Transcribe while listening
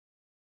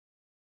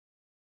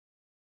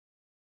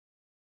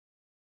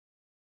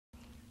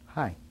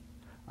Hi,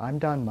 I'm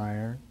Don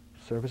Meyer,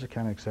 Service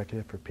Account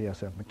Executive for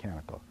PSF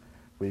Mechanical.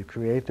 We've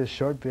created this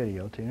short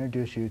video to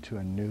introduce you to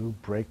a new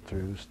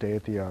breakthrough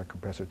state-of-the-art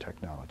compressor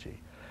technology,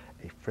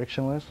 a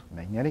frictionless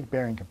magnetic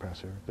bearing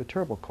compressor, the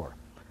Turbocor.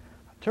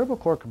 A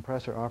Turbocor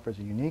compressor offers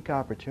a unique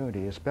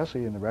opportunity,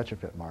 especially in the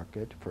retrofit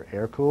market, for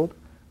air-cooled,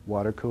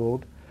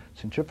 water-cooled,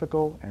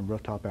 centrifugal, and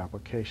rooftop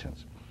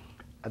applications.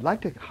 I'd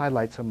like to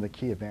highlight some of the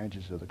key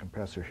advantages of the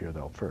compressor here,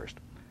 though, first.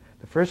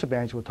 The first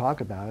advantage we'll talk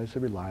about is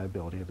the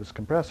reliability of this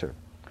compressor.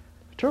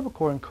 The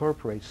Turbocor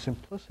incorporates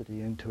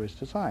simplicity into its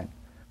design.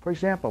 For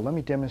example, let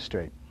me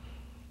demonstrate.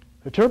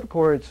 The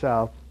Turbocor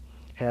itself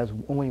has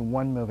only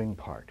one moving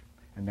part,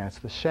 and that's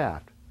the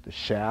shaft. The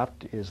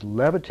shaft is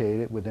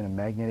levitated within a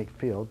magnetic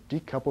field,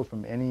 decoupled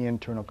from any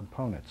internal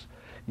components.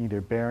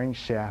 Neither bearings,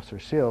 shafts, or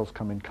seals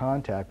come in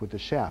contact with the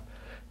shaft.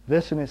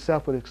 This in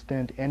itself would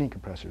extend any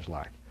compressor's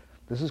life.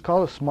 This is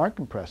called a smart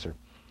compressor.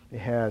 It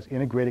has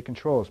integrated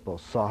controls,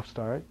 both soft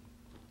start,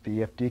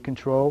 VFD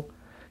control,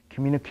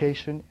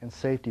 communication, and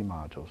safety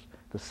modules.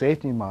 The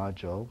safety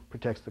module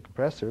protects the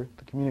compressor.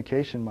 The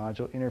communication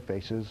module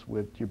interfaces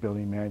with your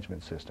building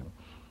management system.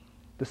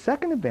 The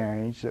second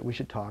advantage that we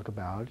should talk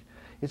about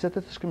is that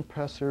this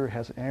compressor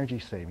has energy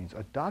savings,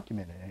 a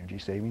documented energy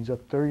savings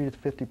of 30 to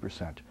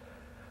 50%.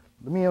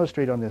 Let me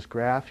illustrate on this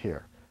graph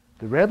here.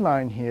 The red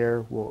line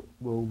here will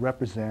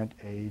represent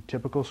a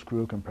typical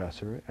screw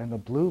compressor, and the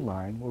blue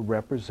line will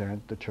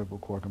represent the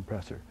Turbocor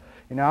compressor.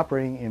 In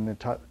operating in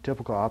the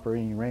typical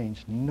operating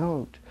range,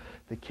 note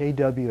the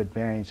kW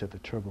advantage that the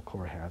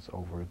Turbocor has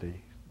over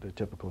the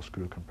typical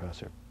screw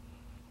compressor.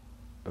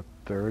 The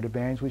third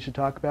advantage we should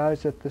talk about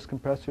is that this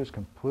compressor is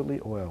completely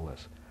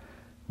oilless.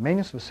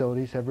 Maintenance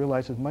facilities have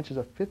realized as much as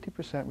a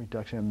 50%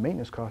 reduction in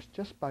maintenance costs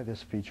just by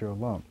this feature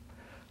alone.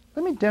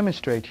 Let me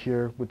demonstrate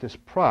here with this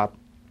prop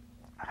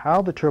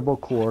how the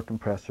Turbocor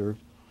compressor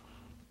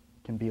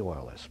can be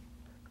oilless.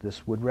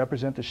 This would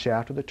represent the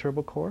shaft of the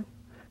Turbocor.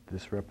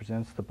 This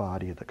represents the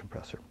body of the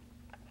compressor.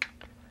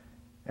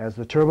 As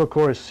the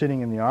Turbocor is sitting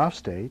in the off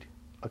state,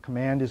 a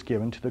command is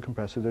given to the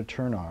compressor to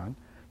turn on.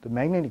 The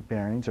magnetic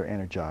bearings are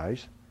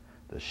energized.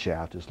 The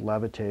shaft is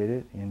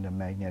levitated in the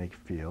magnetic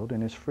field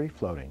and is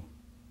free-floating.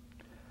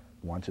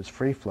 Once it's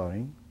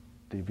free-floating,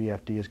 the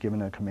VFD is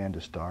given a command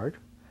to start,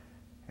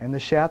 and the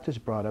shaft is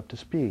brought up to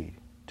speed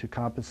to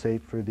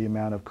compensate for the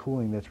amount of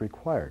cooling that's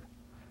required.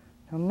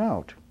 Now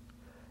note,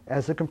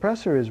 as the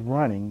compressor is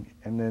running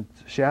and the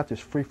shaft is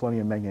free-floating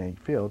in a magnetic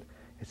field,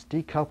 it's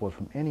decoupled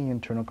from any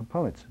internal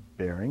components,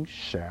 bearings,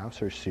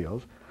 shafts, or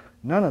seals.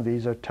 None of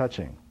these are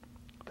touching.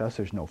 Thus,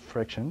 there's no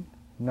friction,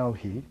 no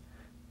heat.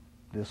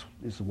 This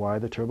is why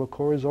the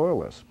Turbocor is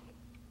oilless.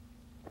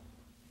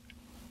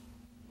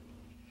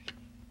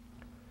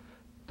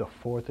 The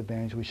fourth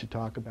advantage we should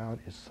talk about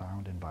is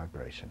sound and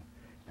vibration.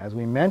 As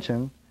we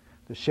mentioned,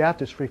 the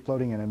shaft is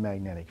free-floating in a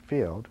magnetic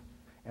field,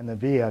 and the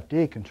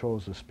VFD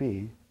controls the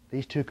speed.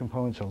 These two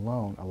components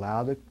alone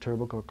allow the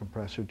Turbocor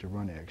compressor to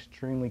run an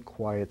extremely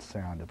quiet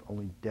sound of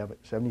only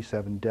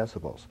 77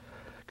 decibels,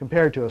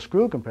 compared to a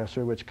screw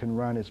compressor which can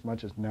run as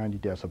much as 90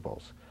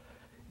 decibels.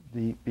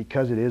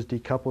 Because it is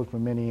decoupled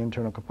from many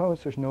internal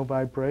components, there's no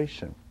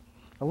vibration.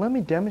 Now let me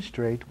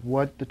demonstrate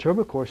what the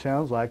Turbocor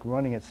sounds like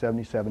running at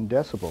 77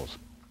 decibels.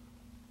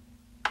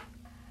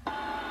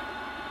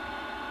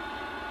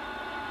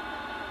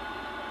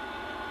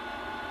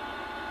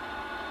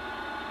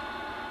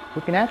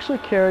 We can actually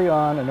carry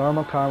on a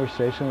normal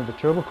conversation with the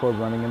Turbocor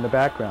running in the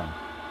background.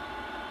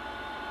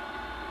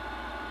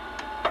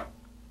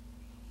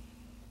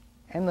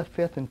 And the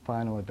fifth and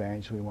final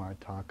advantage we want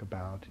to talk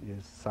about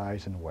is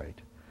size and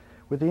weight.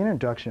 With the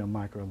introduction of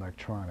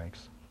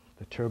microelectronics,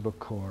 the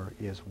Turbocor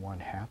is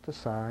 1/2 the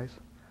size,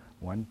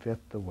 1/5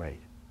 the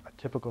weight. A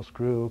typical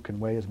screw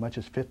can weigh as much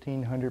as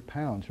 1,500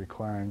 pounds,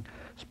 requiring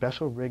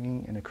special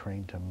rigging and a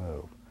crane to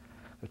move.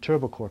 The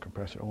Turbocor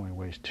compressor only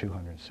weighs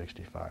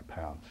 265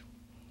 pounds.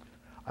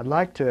 I'd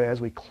like to,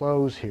 as we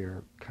close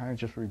here, kind of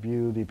just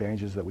review the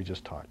advantages that we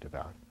just talked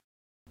about.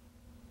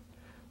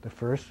 The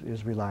first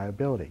is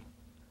reliability.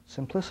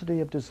 Simplicity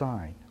of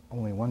design,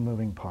 only one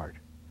moving part.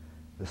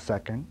 The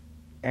second,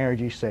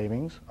 energy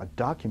savings, a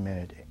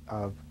documented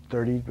of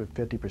 30 to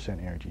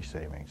 50% energy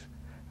savings.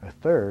 The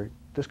third,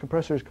 this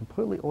compressor is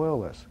completely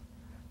oilless.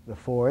 The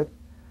fourth,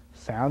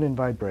 sound and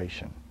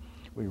vibration.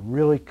 We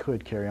really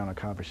could carry on a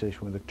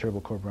conversation with the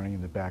Turbocor running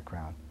in the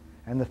background.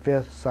 And the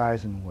fifth,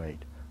 size and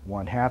weight.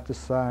 1/2 the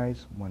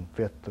size,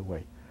 1/5 the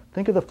weight.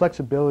 Think of the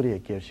flexibility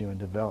it gives you in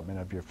development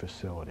of your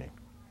facility.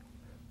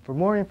 For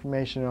more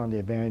information on the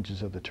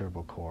advantages of the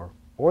Turbocor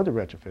or the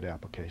retrofit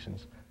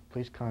applications,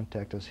 please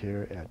contact us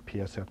here at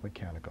PSF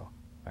Mechanical.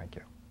 Thank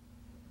you.